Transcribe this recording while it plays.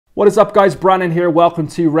What is up guys, Brandon here, welcome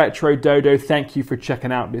to Retro Dodo. Thank you for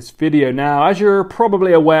checking out this video. Now, as you're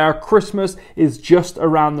probably aware, Christmas is just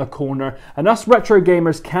around the corner and us retro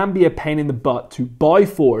gamers can be a pain in the butt to buy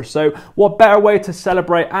for. So what better way to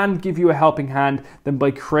celebrate and give you a helping hand than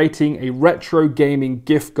by creating a retro gaming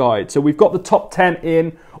gift guide. So we've got the top 10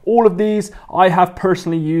 in. All of these I have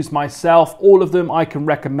personally used myself. All of them I can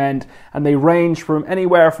recommend and they range from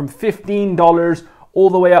anywhere from $15 all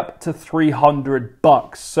the way up to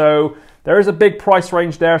 $300. So there is a big price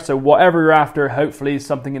range there, so whatever you're after, hopefully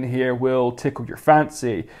something in here will tickle your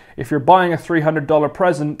fancy. If you're buying a $300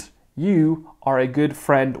 present, you are a good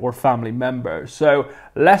friend or family member. So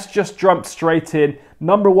let's just jump straight in.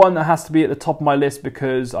 Number one that has to be at the top of my list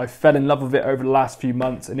because I fell in love with it over the last few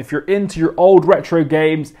months. And if you're into your old retro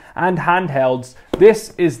games and handhelds,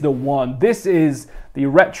 this is the one. This is the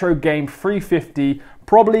Retro Game 350,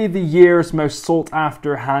 probably the year's most sought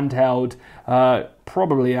after handheld,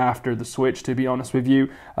 probably after the Switch to be honest with you,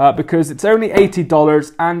 because it's only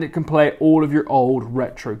 $80 and it can play all of your old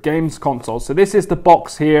retro games consoles. So this is the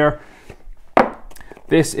box here.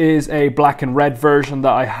 This is a black and red version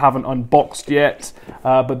that I haven't unboxed yet,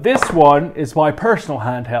 but this one is my personal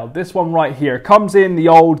handheld. This one right here comes in the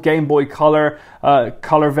old Game Boy Color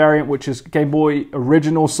variant, which is Game Boy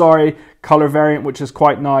Original, color variant, which is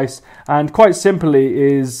quite nice. And quite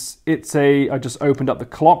simply I just opened up the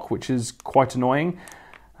clock, which is quite annoying.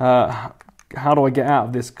 How do I get out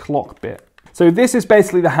of this clock bit? So this is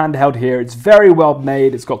basically the handheld here. It's very well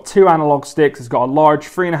made. It's got two analog sticks. It's got a large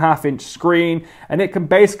 3.5-inch screen, and it can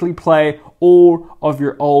basically play all of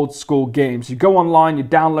your old school games. You go online, you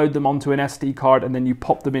download them onto an SD card, and then you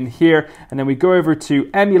pop them in here. And then we go over to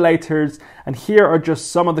emulators, and here are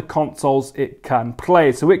just some of the consoles it can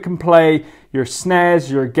play. So it can play your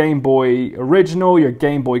SNES, your Game Boy Original, your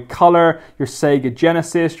Game Boy Color, your Sega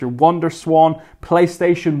Genesis, your WonderSwan,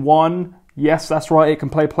 PlayStation 1. Yes, that's right, it can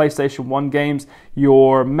play PlayStation 1 games,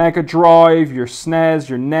 your Mega Drive, your SNES,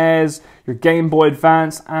 your NES, your Game Boy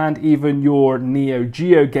Advance, and even your Neo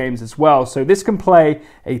Geo games as well. So this can play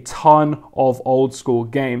a ton of old school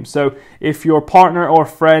games. So if your partner or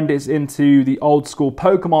friend is into the old school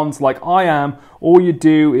Pokemons like I am, all you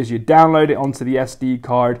do is you download it onto the SD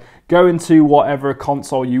card, go into whatever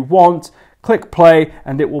console you want, click play,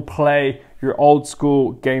 and it will play your old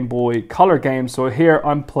school Game Boy Color games. So here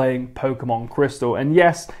I'm playing Pokemon Crystal, and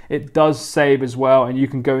yes, it does save as well, and you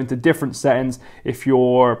can go into different settings if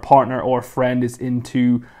your partner or friend is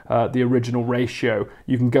into the original ratio.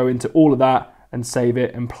 You can go into all of that and save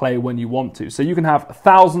it and play when you want to. So you can have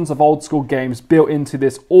thousands of old school games built into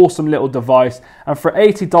this awesome little device, and for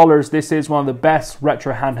 $80 this is one of the best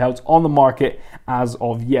retro handhelds on the market as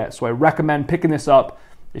of yet. So I recommend picking this up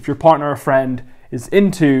if your partner or friend is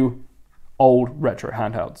into old retro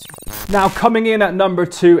handhelds. Now coming in at number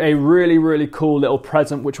two, a really cool little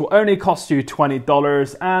present which will only cost you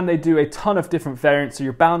 $20, and they do a ton of different variants, so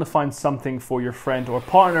you're bound to find something for your friend or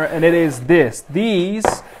partner, and it is this. These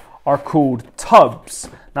are called tubs.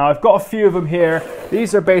 Now I've got a few of them here.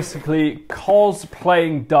 These are basically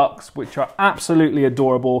cosplaying ducks, which are absolutely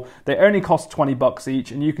adorable. They only cost 20 bucks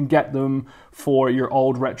each, and you can get them for your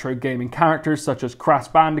old retro gaming characters such as Crash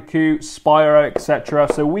Bandicoot, Spyro, etc.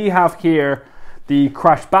 So we have here the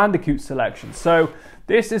Crash Bandicoot selection. So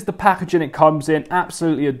this is the packaging it comes in,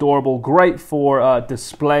 absolutely adorable, great for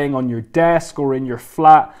displaying on your desk or in your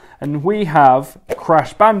flat. And we have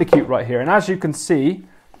Crash Bandicoot right here, and as you can see,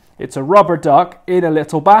 it's a rubber duck in a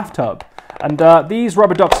little bathtub. And these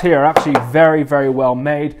rubber ducks here are actually very well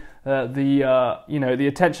made. The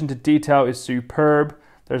attention to detail is superb.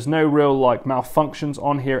 There's no real malfunctions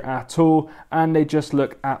on here at all, and they just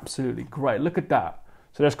look absolutely great. Look at that.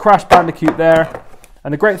 So there's Crash Bandicoot there,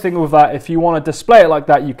 and the great thing with that, if you want to display it like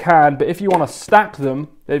that, you can, but if you want to stack them,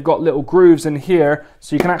 they've got little grooves in here,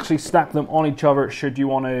 so you can actually stack them on each other should you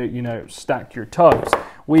want to, stack your tubs.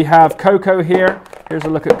 We have Coco here. Here's a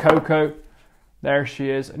look at Coco. There she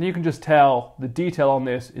is, and you can just tell the detail on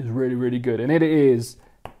this is really good, and it is,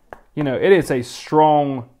 it is a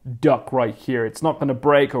strong duck right here. It's not going to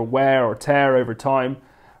break or wear or tear over time.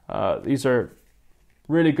 These are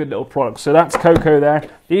really good little products. So that's Coco there.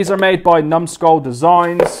 These are made by Numbskull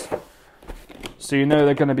Designs, so you know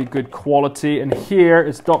they're going to be good quality. And here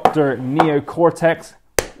is Dr. Neo Cortex.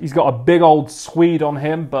 He's got a big old Swede on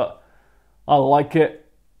him, but I like it.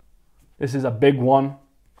 This is a big one,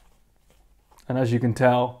 and as you can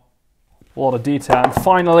tell, a lot of detail. And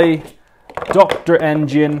finally, Dr.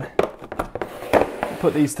 Engine.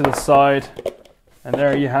 Put these to the side, and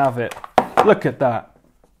there you have it. Look at that.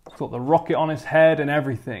 It's got the rocket on his head and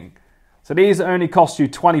everything. It's So these only cost you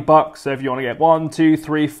 20 bucks. So if you want to get 1, 2,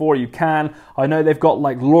 3, 4, you can. I know they've got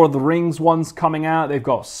like Lord of the Rings ones coming out. They've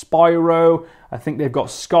got Spyro. I think they've got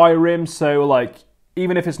Skyrim. So like,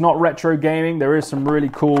 even if it's not retro gaming, there is some really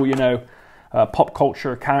cool, you know, pop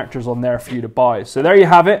culture characters on there for you to buy. So there you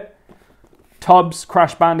have it. Tubbs,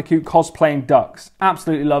 Crash Bandicoot, cosplaying ducks.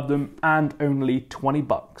 Absolutely love them, and only 20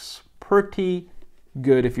 bucks. Pretty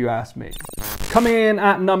good if you ask me. Coming in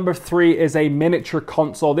at number 3 is a miniature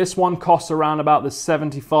console. This one costs around about the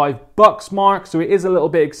 75 bucks mark, so it is a little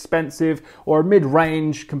bit expensive or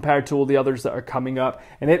mid-range compared to all the others that are coming up.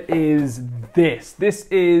 And it is this. This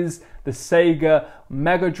is the Sega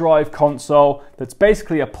Mega Drive console that's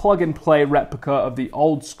basically a plug-and-play replica of the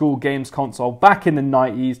old school games console back in the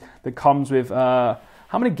 90s that comes with, how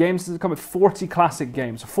many games does it come with? 40 classic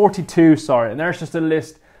games, 42, sorry. And there's just a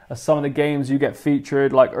list of some of the games you get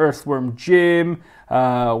featured, like Earthworm Jim,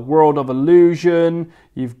 World of Illusion,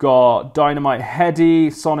 you've got Dynamite Headdy,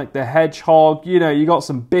 Sonic the Hedgehog, you know, you got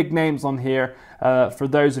some big names on here. For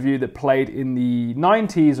those of you that played in the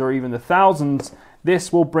 90s or even the thousands,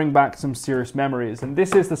 this will bring back some serious memories. And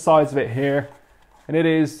this is the size of it here. And it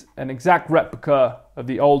is an exact replica of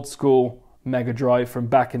the old school Mega Drive from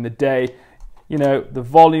back in the day. You know, the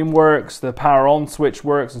volume works, the power on switch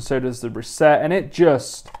works, and so does the reset. And it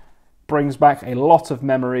just brings back a lot of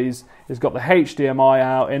memories. It's got the HDMI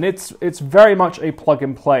out, and it's very much a plug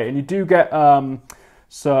and play. And you do get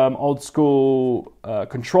some old school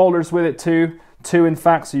controllers with it too. 2 in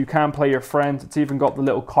fact, so you can play your friends. It's even got the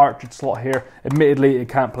little cartridge slot here. Admittedly, it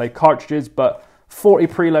can't play cartridges, but 40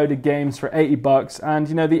 preloaded games for 80 bucks. And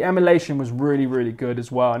you know, the emulation was really, really good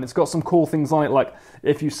as well. And it's got some cool things on it, like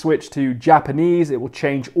if you switch to Japanese, it will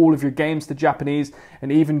change all of your games to Japanese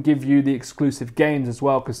and even give you the exclusive games as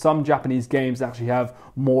well, because some Japanese games actually have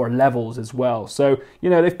more levels as well. So, you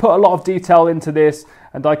know, they've put a lot of detail into this,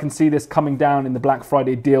 and I can see this coming down in the Black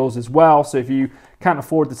Friday deals as well. So if you can't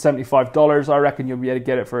afford the $75, I reckon you'll be able to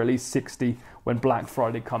get it for at least $60 when Black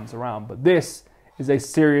Friday comes around. But this is a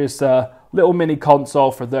serious little mini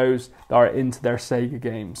console for those that are into their Sega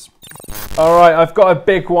games. Alright, I've got a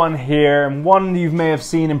big one here, and one you may have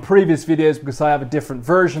seen in previous videos because I have a different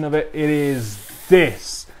version of it. It is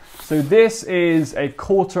this. So this is a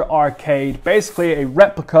quarter arcade, basically a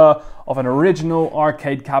replica of an original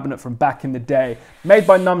arcade cabinet from back in the day. Made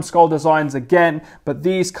by Numbskull Designs again, but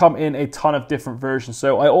these come in a ton of different versions.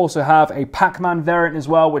 So I also have a Pac-Man variant as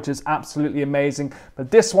well, which is absolutely amazing.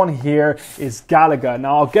 But this one here is Galaga.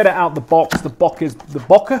 Now I'll get it out the box. The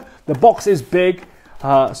box is big,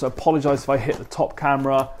 so apologize if I hit the top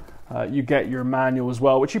camera. You get your manual as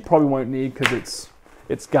well, which you probably won't need because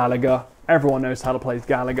it's Galaga. Everyone knows how to play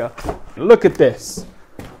Galaga. Look at this.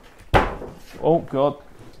 Oh God.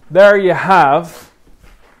 There you have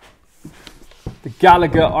the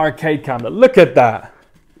Galaga arcade cabinet. Look at that.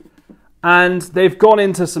 And they've gone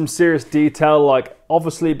into some serious detail, like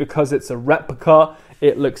obviously because it's a replica,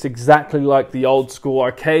 it looks exactly like the old school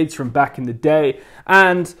arcades from back in the day.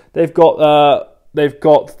 And they've got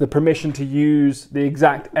the permission to use the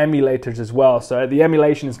exact emulators as well. So the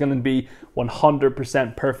emulation is going to be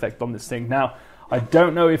 100% perfect on this thing. Now, I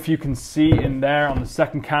don't know if you can see in there on the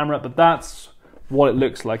second camera, but that's what it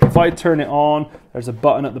looks like. If I turn it on, there's a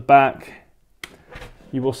button at the back.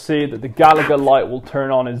 You will see that the Galaga light will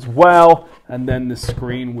turn on as well, and then the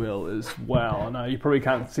screen will as well. Now, you probably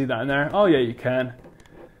can't see that in there. Oh yeah, you can.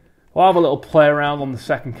 I'll have a little play around on the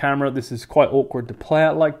second camera. This is quite awkward to play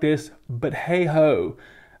at like this, but hey ho.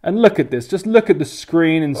 And look at this, just look at the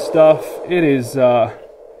screen and stuff. It is,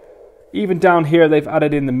 even down here they've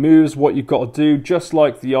added in the moves, what you've got to do, just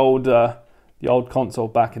like the old console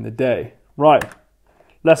back in the day. Right,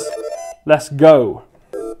 let's go.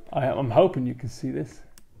 I'm hoping you can see this.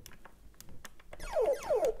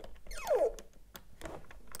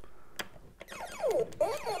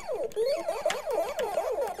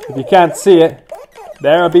 If you can't see it,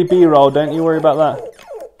 there'll be B-roll, don't you worry about that.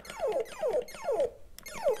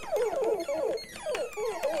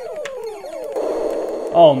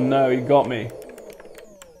 Oh no, he got me.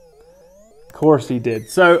 Of course he did.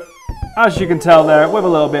 So, as you can tell there, with a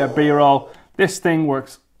little bit of B-roll, this thing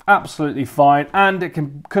works absolutely fine, and it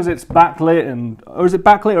can, because it's backlit, or is it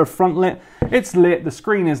backlit or front lit? It's lit, the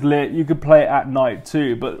screen is lit, you could play it at night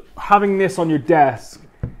too, but having this on your desk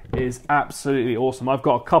is absolutely awesome. I've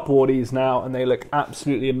got a couple of these now, and they look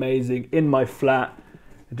absolutely amazing in my flat.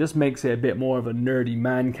 It just makes it a bit more of a nerdy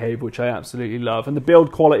man cave, which I absolutely love. And the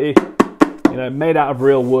build quality, you know, made out of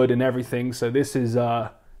real wood and everything, so this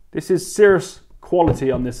is serious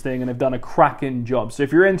quality on this thing, and they've done a cracking job. So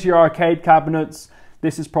if you're into your arcade cabinets,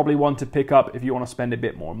 this is probably one to pick up if you want to spend a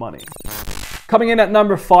bit more money. Coming in at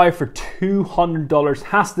number 5 for $200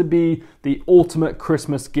 has to be the ultimate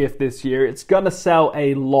Christmas gift this year. It's gonna sell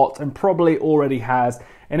a lot and probably already has,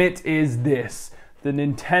 and it is this, the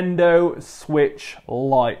Nintendo Switch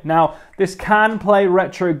Lite. Now, this can play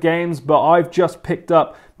retro games, but I've just picked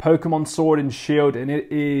up Pokemon Sword and Shield and it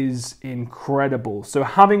is incredible. So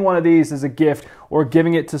having one of these as a gift or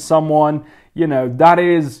giving it to someone, you know, that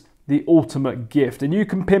is the ultimate gift. And you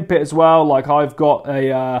can pimp it as well. Like I've got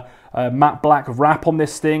a matte black wrap on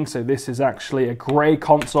this thing, so this is actually a grey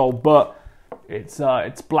console, but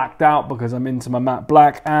it's blacked out because I'm into my matte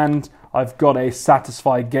black, and I've got a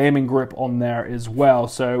Satisfy gaming grip on there as well,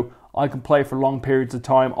 so I can play for long periods of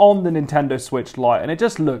time on the Nintendo Switch Lite, and it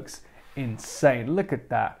just looks insane. Look at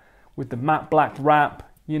that with the matte black wrap.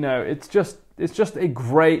 You know, it's just a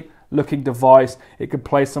great looking device. It could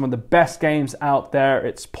play some of the best games out there.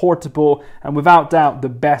 It's portable and without doubt the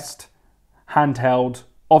best handheld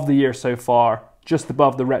of the year so far, just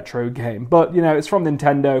above the retro game. But you know, it's from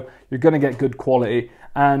Nintendo, you're going to get good quality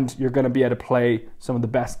and you're going to be able to play some of the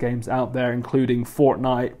best games out there, including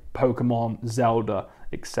Fortnite, Pokemon, Zelda,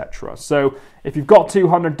 etc. So if you've got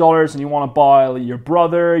 $200 and you want to buy your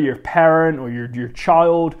brother, your parent, or your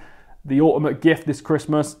child the ultimate gift this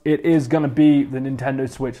Christmas, it is going to be the Nintendo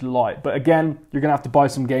Switch Lite. But again, you're going to have to buy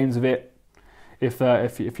some games of it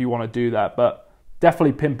if you want to do that, but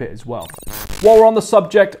definitely pimp it as well. While we're on the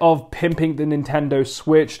subject of pimping the Nintendo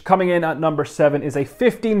Switch, coming in at number 7 is a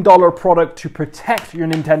 $15 product to protect your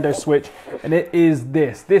Nintendo Switch, and it is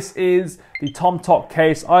this. This is the TomTok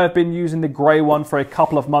case. I have been using the grey one for a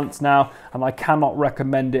couple of months now, and I cannot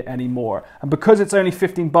recommend it anymore. And because it's only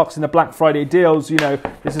 15 bucks in the Black Friday deals, you know,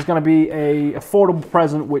 this is going to be a affordable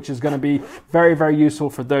present, which is going to be very, very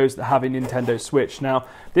useful for those that have a Nintendo Switch. Now,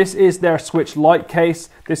 this is their Switch Lite case.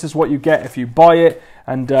 This is what you get if you buy it.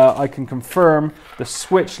 And I can confirm the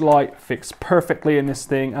Switch Lite fits perfectly in this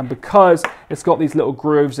thing, and because it's got these little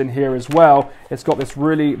grooves in here as well, it's got this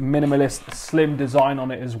really minimalist, slim design on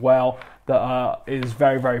it as well that is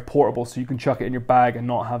very, very portable, so you can chuck it in your bag and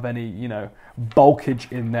not have any, you know,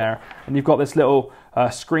 bulkage in there. And you've got this little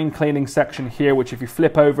screen cleaning section here, which if you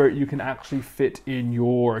flip over, you can actually fit in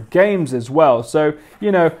your games as well. So,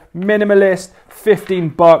 you know, minimalist, 15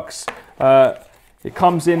 bucks. It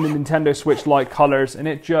comes in the Nintendo Switch Lite colors, and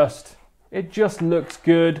it just looks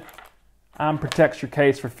good and protects your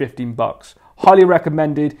case for 15 bucks. Highly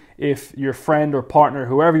recommended if your friend or partner,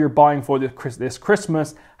 whoever you're buying for this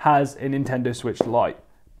Christmas, has a Nintendo Switch Lite.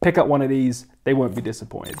 Pick up one of these, they won't be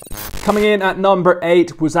disappointed. Coming in at number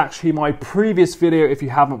 8 was actually my previous video. If you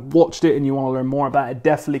haven't watched it and you want to learn more about it,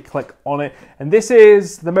 definitely click on it. And this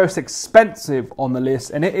is the most expensive on the list,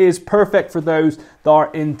 and it is perfect for those that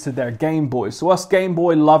are into their Game Boys. So us Game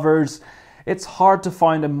Boy lovers, it's hard to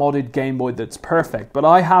find a modded Game Boy that's perfect, but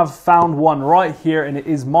I have found one right here, and it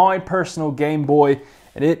is my personal Game Boy,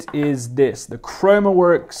 and it is this, the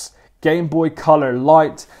ChromaWorks Game Boy Color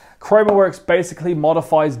Lite. ChromaWorks basically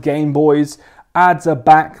modifies Game Boys, adds a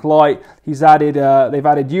backlight. They've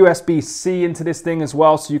added USB-C into this thing as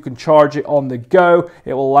well, so you can charge it on the go.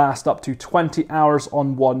 It will last up to 20 hours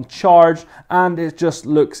on one charge, and it just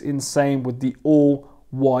looks insane with the all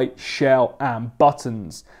white shell and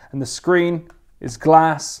buttons. And the screen is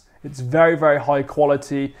glass. It's very, very high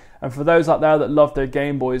quality. And for those out there that love their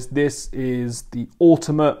Game Boys, this is the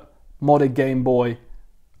ultimate modded Game Boy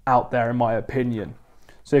out there, in my opinion.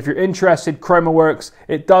 So if you're interested, ChromaWorks,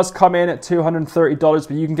 it does come in at $230,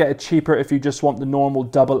 but you can get it cheaper if you just want the normal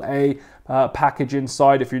AA package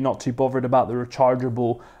inside, if you're not too bothered about the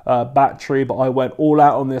rechargeable battery. But I went all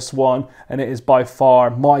out on this one, and it is by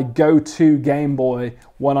far my go-to Game Boy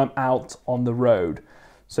when I'm out on the road.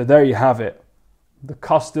 So there you have it. The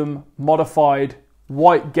custom modified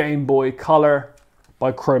white Game Boy Color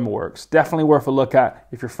by ChromaWorks. Definitely worth a look at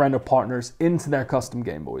if your friend or partner's into their custom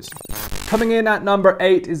Game Boys. Coming in at number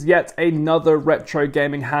 8 is yet another retro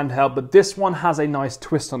gaming handheld, but this one has a nice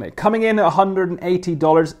twist on it. Coming in at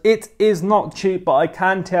 $180, it is not cheap, but I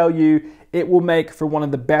can tell you it will make for one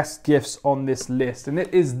of the best gifts on this list, and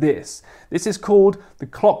it is this. This is called the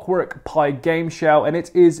Clockwork Pi Game Shell, and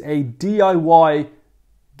it is a DIY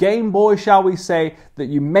Game Boy, shall we say, that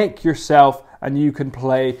you make yourself, and you can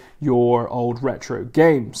play your old retro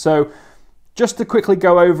games. So just to quickly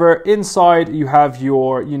go over, inside you have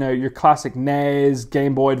your classic NES,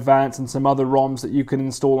 Game Boy Advance, and some other ROMs that you can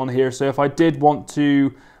install on here. So if I did want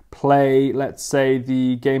to play, let's say,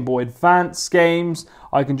 the Game Boy Advance games,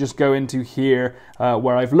 I can just go into here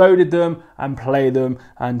where I've loaded them and play them,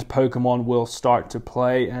 and Pokemon will start to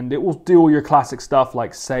play, and it will do all your classic stuff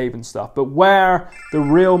like save and stuff. But where the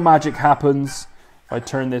real magic happens, if I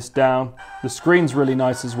turn this down, the screen's really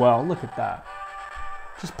nice as well. Look at that.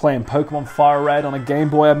 Just playing Pokemon Fire Red on a Game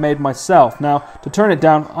Boy I made myself. Now, to turn it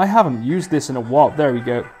down, I haven't used this in a while. There we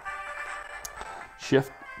go.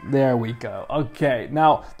 Shift. There we go. Okay,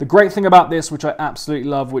 now the great thing about this, which I absolutely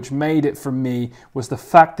love, which made it for me, was the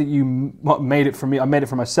fact that made it for me, I made it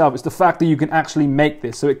for myself, it's the fact that you can actually make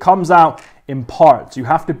this. So it comes out in parts. You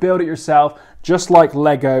have to build it yourself, just like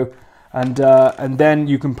Lego, and then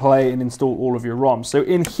you can play and install all of your ROMs. So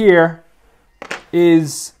in here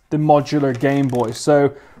is the modular Game Boy.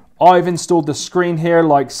 So I've installed the screen here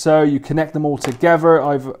like so. You connect them all together.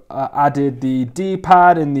 I've added the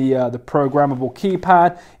D-pad and the programmable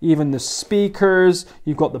keypad, even the speakers.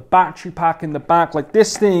 You've got the battery pack in the back. Like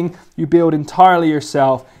this thing, you build entirely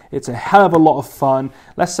yourself. It's a hell of a lot of fun.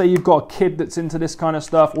 Let's say you've got a kid that's into this kind of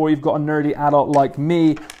stuff, or you've got a nerdy adult like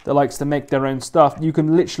me that likes to make their own stuff. You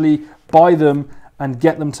can literally buy them and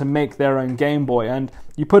get them to make their own Game Boy. And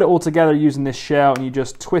you put it all together using this shell, and you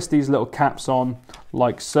just twist these little caps on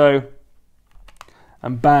like so,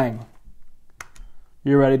 and bang,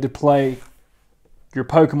 you're ready to play your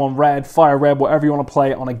Pokemon Red, Fire Red, whatever you want to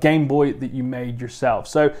play on a Game Boy that you made yourself.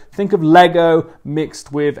 So think of Lego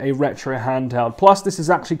mixed with a retro handheld. Plus this is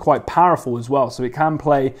actually quite powerful as well, so it can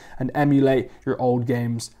play and emulate your old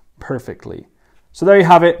games perfectly. So there you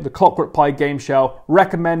have it, the Clockwork Pi game shell,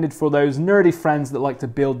 recommended for those nerdy friends that like to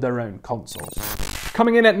build their own consoles.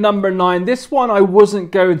 Coming in at number 9, this one I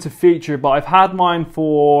wasn't going to feature, but I've had mine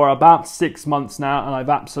for about 6 months now, and I've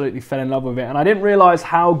absolutely fell in love with it. And I didn't realize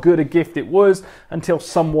how good a gift it was until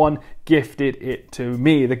someone gifted it to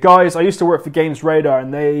me. The guys, I used to work for Games Radar,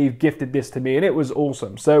 and they gifted this to me, and it was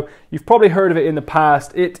awesome. So you've probably heard of it in the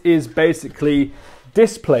past. It is basically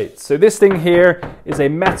disc plates. So this thing here is a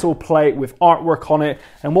metal plate with artwork on it,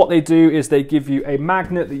 and what they do is they give you a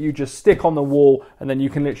magnet that you just stick on the wall, and then you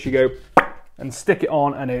can literally go and stick it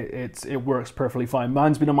on, and it works perfectly fine.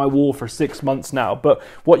 Mine's been on my wall for 6 months now. But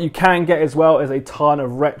what you can get as well is a ton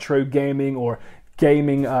of retro gaming or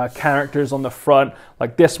gaming characters on the front.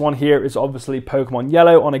 Like this one here is obviously Pokemon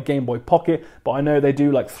Yellow on a Game Boy Pocket, but I know they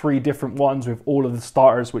do like 3 different ones with all of the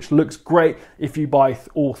starters, which looks great if you buy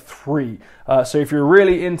all 3. So if you're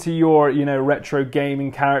really into your, retro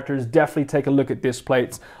gaming characters, definitely take a look at disc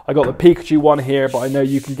plates. I got the Pikachu one here, but I know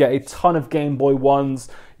you can get a ton of Game Boy ones.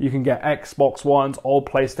 You can get Xbox ones, old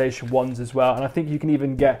PlayStation ones as well, and I think you can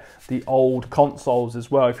even get the old consoles as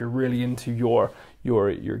well if you're really into your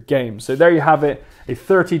games. So there you have it, a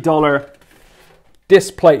 $30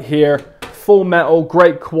 disc plate here, full metal,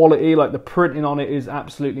 great quality. Like the printing on it is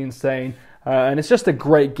absolutely insane, and it's just a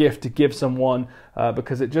great gift to give someone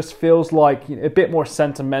because it just feels like a bit more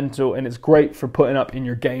sentimental, and it's great for putting up in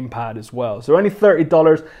your gamepad as well. So only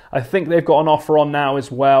 $30. I think they've got an offer on now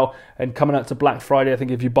as well, and coming out to Black Friday, I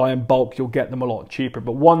think if you buy in bulk you'll get them a lot cheaper.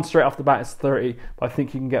 But one straight off the bat is $30, but I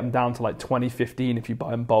think you can get them down to like $20, $15 if you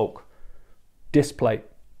buy in bulk. Disc plate,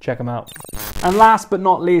 check them out. And last but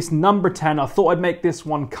not least, number 10. I thought I'd make this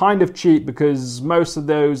one kind of cheap because most of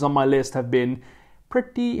those on my list have been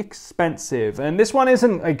pretty expensive. And this one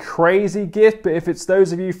isn't a crazy gift, but if it's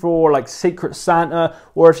those of you for like Secret Santa,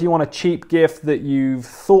 or if you want a cheap gift that you've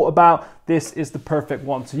thought about, this is the perfect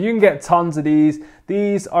one. So you can get tons of these.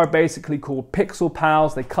 These are basically called Pixel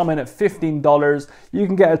Pals. They come in at $15. You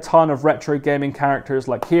can get a ton of retro gaming characters.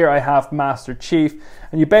 Like here I have Master Chief,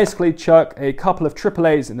 and you basically chuck a couple of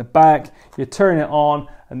AAAs in the back, you turn it on,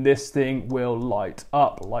 and this thing will light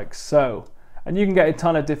up like so. And you can get a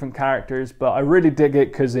ton of different characters, but I really dig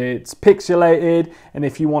it because it's pixelated, and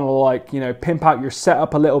if you want to pimp out your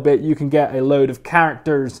setup a little bit, you can get a load of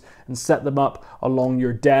characters and set them up along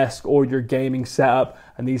your desk or your gaming setup,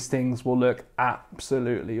 and these things will look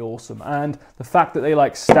absolutely awesome. And the fact that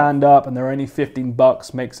they stand up and they're only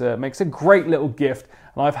 $15 makes a great little gift.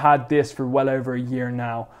 And I've had this for well over a year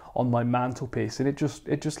now on my mantelpiece, and it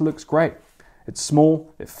just looks great. It's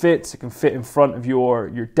small, it fits, it can fit in front of your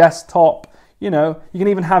desktop. You can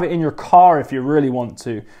even have it in your car if you really want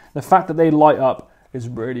to. The fact that they light up is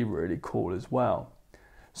really, really cool as well.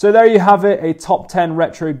 So there you have it, a top 10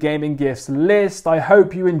 retro gaming gifts list. I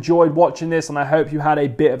hope you enjoyed watching this, and I hope you had a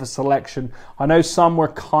bit of a selection. I know some were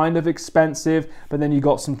kind of expensive, but then you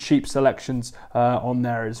got some cheap selections on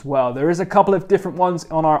there as well. There is a couple of different ones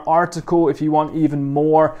on our article. If you want even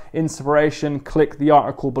more inspiration, click the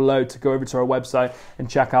article below to go over to our website and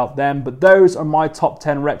check out them. But those are my top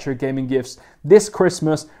 10 retro gaming gifts this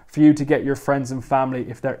Christmas for you to get your friends and family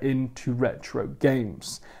if they're into retro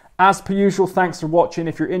games. As per usual, thanks for watching.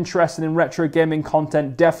 If you're interested in retro gaming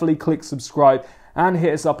content, definitely click subscribe and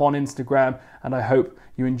hit us up on Instagram. And I hope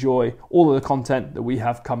you enjoy all of the content that we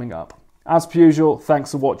have coming up. As per usual,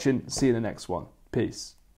 thanks for watching. See you in the next one. Peace.